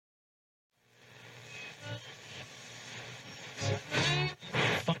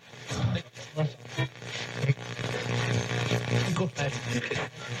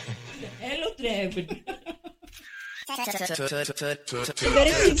Hello Travel.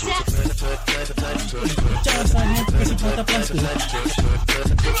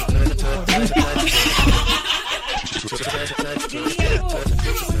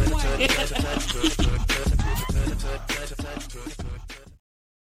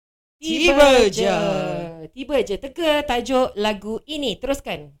 Tiba je Teka tajuk lagu ini.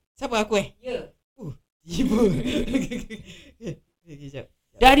 Teruskan. Siapa aku Ya. Tiba. Sekejap.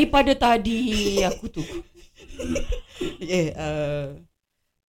 Daripada tadi aku tu.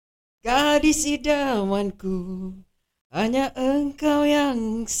 Gadis idamanku, hanya engkau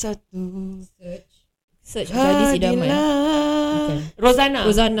yang satu. Search gadis idaman. Bukan. Rozana.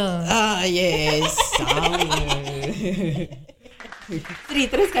 Yes. Sama. Sri,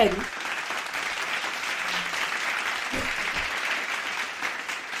 teruskan.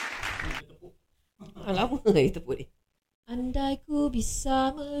 Lama tepuk ni. Andai ku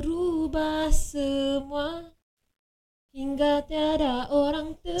bisa merubah semua hingga tiada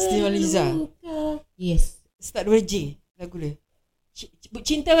orang terluka. Yes. Start daripada J lagu dia.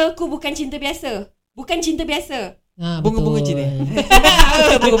 Cintaku bukan cinta biasa. Bukan cinta biasa. Bunga-bunga Cina.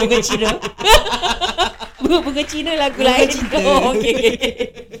 Bunga-bunga Cina. Bunga-bunga Cina lagu lain. Oh,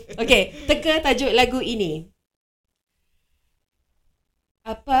 okay. Teka tajuk lagu ini.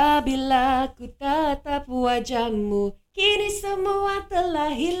 Apabila ku tatap wajahmu, kini semua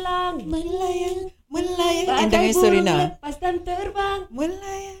telah hilang. Melayang. Bagai burung lepas dan terbang.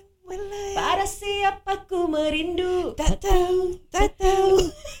 Melayang. Pada siapa ku merindu. Tak tahu.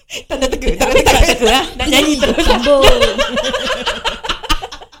 Tanda teka lah. Nak nyanyi terus.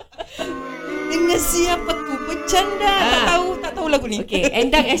 Dengan siapa ku bercanda. Tak tahu lagu ni. Okay,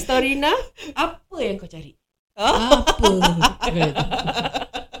 Endang Estorina, apa yang kau cari? Apa?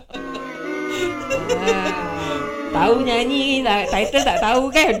 Tahu nyanyi, title tak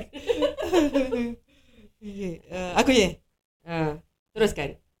tahu kan? Aku je.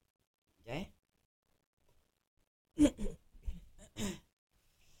 Teruskan.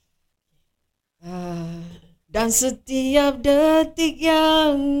 Dan setiap detik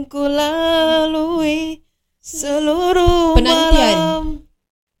yang ku lalui, seluruh penantian malam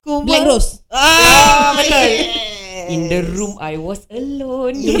ku Black Rose. Betul. In the room I was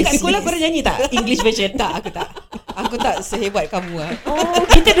alone. Kat sekolah korang nyanyi tak? English version? Tak, aku tak sehebat kamu lah. Oh,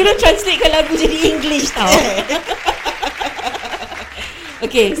 kita dulu translatekan lagu jadi English tau.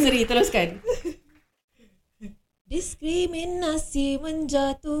 Okay, Seri, teruskan. Diskriminasi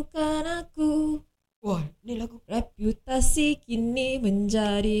menjatuhkan aku. Wah, ni lagu. Reputasi kini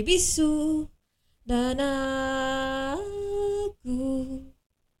menjadi bisu. Dan aku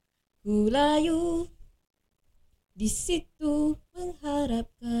layu di situ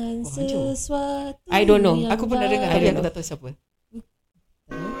mengharapkan sesuatu. I don't know. Aku pernah dengar tapi aku tak tahu siapa.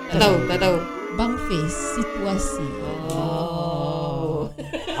 Tak tahu. Bang Face, situasi. Oh.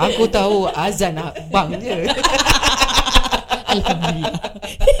 Aku tahu azan bang je. Alhamdulillah.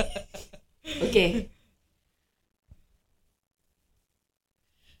 Okay.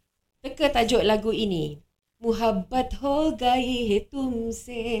 Teka tajuk lagu ini. Muhabbat ho gayi hai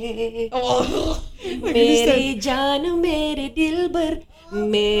tumse. Mere jaan mere dilbar,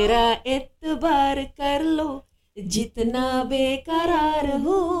 mera etbar kar lo. Jitna bekaraar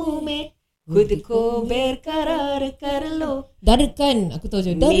hoon main, khud ko berqarar kar lo. Darkan, aku tahu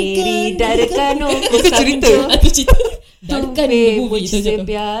je. Meri darkanon ko Itu cerita. Aku cerita. Darkan the movie tu je.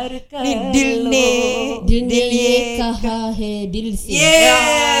 Ni dil Dilne kaha hai dil se.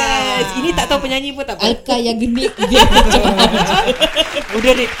 Yes. Ini tak tahu penyanyi pun tak apa. Alka yang genit dia macam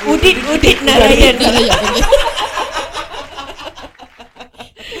Udit Narayan.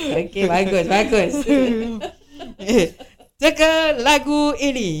 Okay, bagus. Teka lagu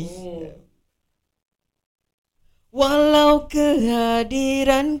ini. Walau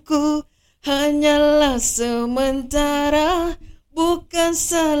kehadiranku hanyalah sementara, bukan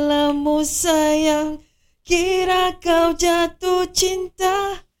salahmu sayang, kira kau jatuh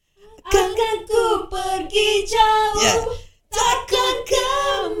cinta. Akan ku pergi jauh, takkan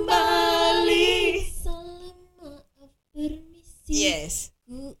kembali. Salam maaf permisi. Yes.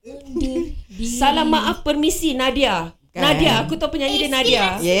 Salam maaf permisi Nadia. Kan. Nadia, aku tahu penyanyi dia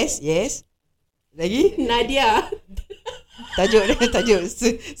Nadia. Yes. Lagi? Nadia. Tajuk.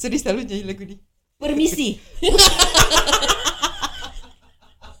 Seri selalu nyanyi lagu ni. Permisi.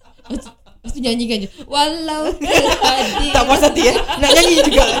 Lepas tu nyanyikan je. Walau kehadiran. Tak puas hati Nak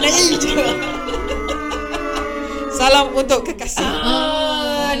nyanyi juga. Salam untuk kekasih.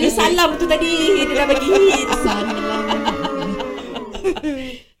 Dia salam tu tadi. Dia dah bagi hit. Salam.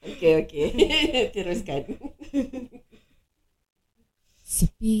 Okay. Teruskan.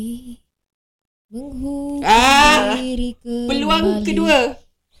 sepi menghukum diri kembali. Peluang kedua.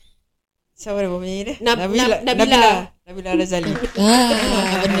 Siapa nama penyanyi dia? Nabila Razali.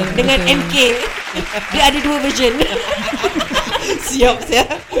 Benar. Dengan MK. Dia ada 2 version. Siap saya.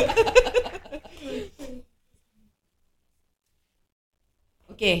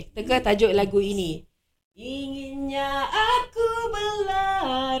 Okay, teka tajuk lagu ini. Inginnya aku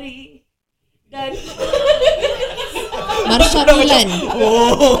berlari dan Marsha Milan.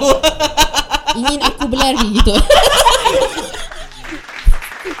 Ingin aku berlari gitu.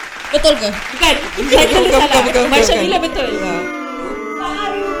 Betul ke? Bukan. Title dia salah. Marsha Milan betul.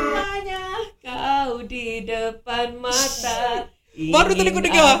 Rupanya kau di depan mata. Baru tadi aku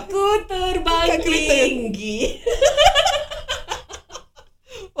dengar. Aku terbang tinggi.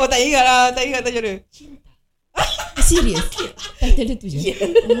 Oh, tak ingat tajuk dia. Serius? Title dia tu je?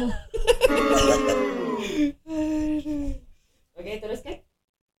 Okay, teruskan.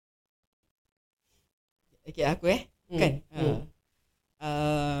 Okay, aku kan.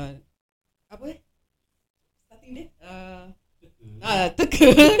 Apa starting dia? Teka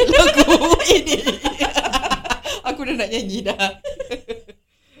lagu ini. Aku dah nak nyanyi dah.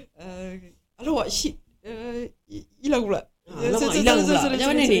 Alamak, shit. Hilang pula. Alamak, hilang pula. Macam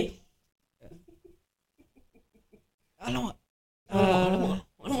mana ni? Alamak.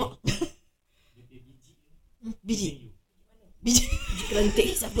 Biji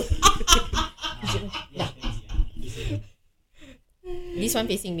Kelentik siapa? This one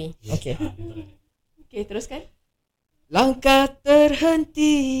facing me. Okay. Okay, teruskan. Langkah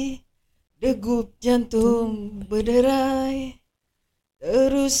terhenti, degup jantung berderai,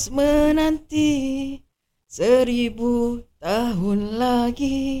 terus menanti 1000 tahun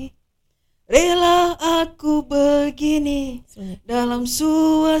lagi. Rela aku begini dalam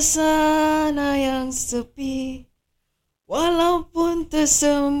suasana yang sepi, walaupun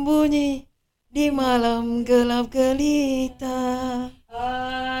tersembunyi di malam gelap gelita.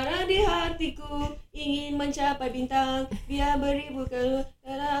 Arah di hatiku ingin mencapai bintang, biar beribu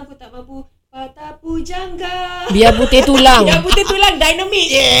karena aku tak mampu patah pujangga. Biar putih tulang. Biar putih tulang, dynamic.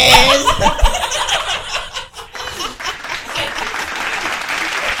 Yes.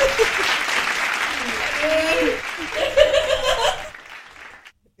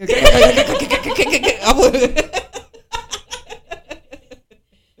 Apa?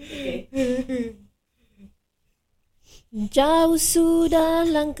 Jauh sudah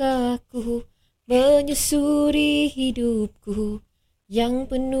langkahku menyusuri hidupku yang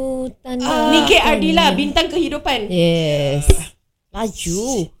penuh tanda. Ni K. Ardila, bintang kehidupan. Yes.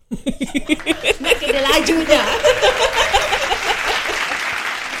 Laju. Nak kena lajunya.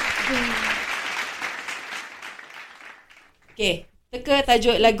 Okay, teka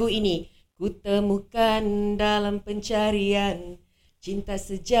tajuk lagu ini. Kutemukan dalam pencarian cinta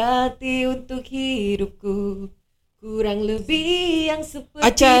sejati untuk hidupku. Kurang lebih yang seperti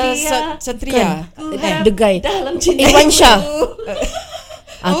Acha dia. Satria. Ku harap The guy. dalam cinta Irwan Shah.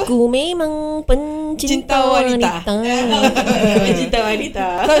 Aku memang pencinta wanita. Pencinta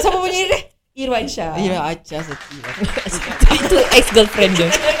wanita. Siapa punya dia? Irwan Shah. Ya, Acha Satria. Itu ex-girlfriend dia.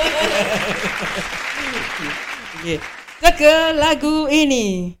 Okay. Teka lagu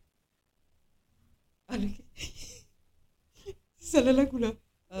ini. Aduh. Salah lagu lah.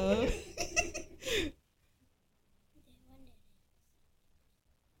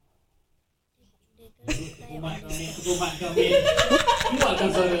 Kumat kami. Keluarkan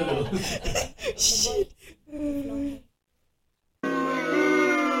suara tu. Shit.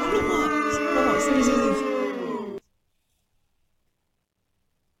 Alamak, sorry.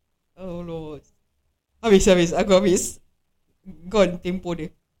 Oh Lord. Habis. Aku habis. Gone tempo dia.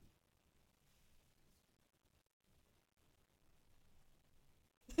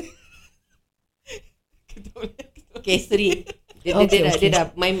 Okay, Sri. Dia dah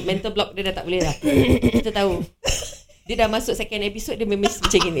my mental block dia dah tak boleh dah. Kita tahu. Dia dah masuk second episode, dia memes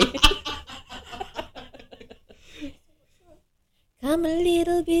macam ni. Come a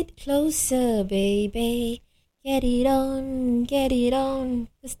little bit closer, baby. Get it on.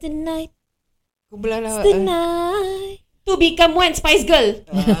 It's the night. Kumpulan It's the night. To become one, Spice Girl.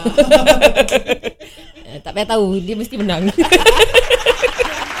 Tak payah tahu, dia mesti menang.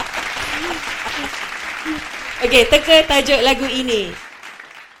 Okay, teka tajuk lagu ini.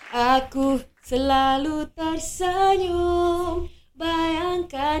 Aku selalu tersenyum,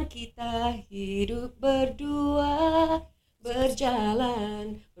 bayangkan kita hidup berdua,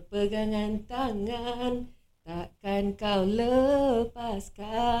 berjalan, berpegangan tangan, takkan kau lepaskan.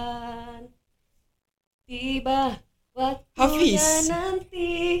 Tiba waktunya Hafiz.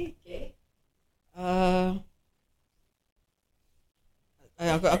 nanti. Okay.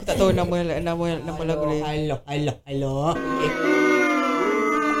 Aku tak tahu nama lagu dia. Hello. Okay.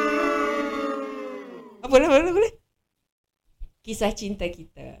 Apa nama lagu dia? Kisah cinta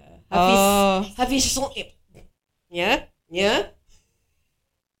kita. Hafiz Soeb. Ya. Ya.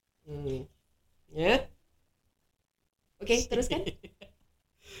 Okay, teruskan.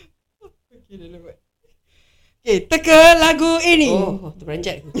 Okay, teka lagu ini. Oh,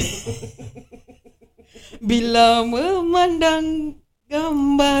 terperanjat. Bila memandang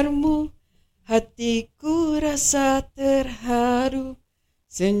gambarmu, hatiku rasa terharu.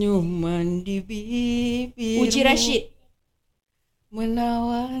 Senyuman di bibirmu, Uji Rashid.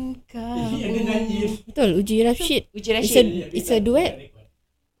 menawan Ada kamu. nyanyi. Betul, Uji Rashid. Uji Rashid. It's a duet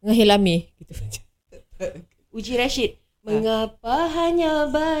dengan Hilami gitu. Uji Rashid. Mengapa hanya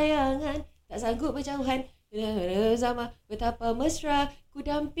bayangan tak sanggup berjauhan bersama betapa mesra ku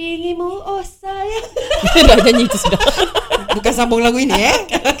dampingimu oh sayang. Dah nyanyi itu sudah. Bukan sambung lagu ini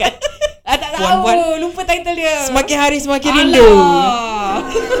Tak tahu, Puan-puan. lupa title dia. Semakin hari semakin rindu.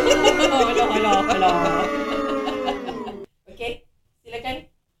 Alah. Okay,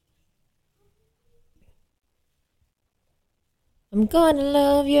 silakan. I'm gonna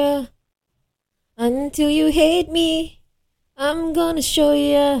love you until you hate me. I'm gonna show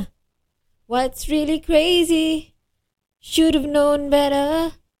you what's really crazy. Should have known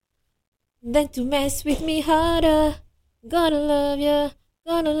better than to mess with me harder. Gonna love you,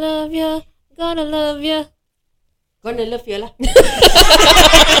 gonna love you, gonna love you. Gonna love you lah.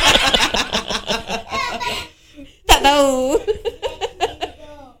 Tak tahu.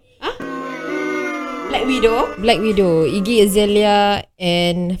 Black Widow, Iggy Azalea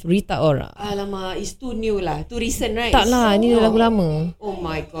and Rita Ora. Alamak, it's too new lah. Too recent, right? Tak lah, ni lagu lama. Oh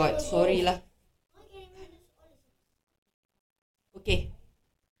my god, sorry lah. Okay,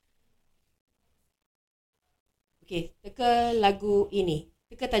 teka lagu ini.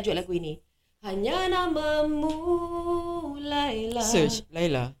 Teka tajuk lagu ini. Hanya namamu Laila. Search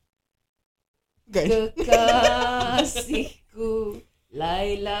Laila. Bukan. Kekasihku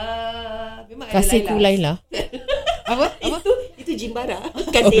Laila. Memang ada Kasihku Laila. Apa? Itu Jimbara.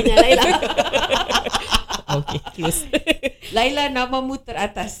 Kasihnya Laila. Okay, close. Laila namamu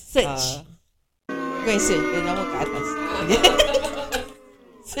teratas. Search. Bukan search, nama kat atas.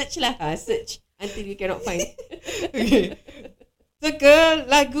 Search lah. Search until you cannot find. Okay. Teka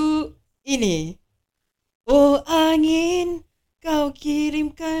lagu ini. Oh angin, kau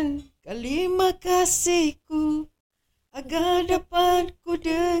kirimkan kalimat kasihku agar dapat ku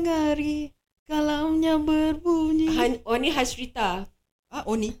dengari kalamnya berbunyi. Wani Hasrita.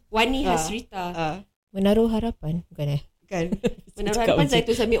 Oni. Wani Hasrita. Menaruh harapan, bukan eh? Kan. Menaruh Cakap harapan macam saya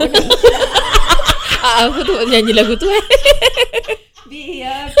tu sambil Oni. Aku tu nyanyi lagu tu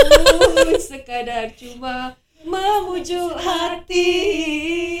Biar ku sekadar cuma memujuk hati.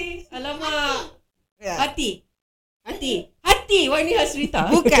 Alamak. Ya. Hati Wani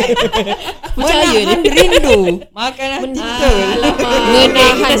Hasrita. Bukan. Percaya Menahan rindu. Makanan Ah, betul. alamak. Menahan,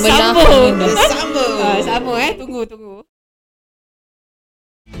 Kita menahan, sambung. menahan. Sambung. Sama Tunggu